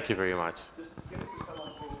 thank you very much.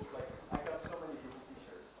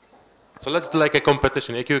 So let's do like a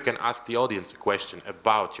competition. If you can ask the audience a question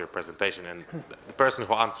about your presentation, and the person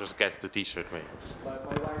who answers gets the t-shirt made. But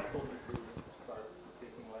my wife told me to start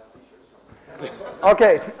taking less t-shirts.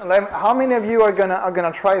 Okay, how many of you are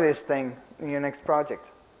gonna try this thing in your next project?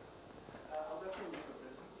 I'll definitely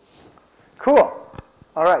submit. Cool.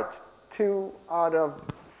 All right, 2 out of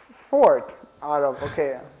 4 out of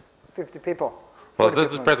 50%. 50 people. Well,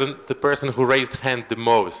 this is the person who raised hand the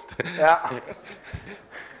most. Yeah.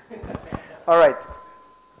 All right.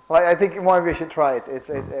 Well, I think more of you should try it.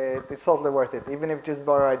 It's totally worth it, even if you just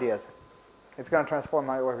borrow ideas. It's going to transform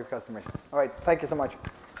my work with customers. All right. Thank you so much.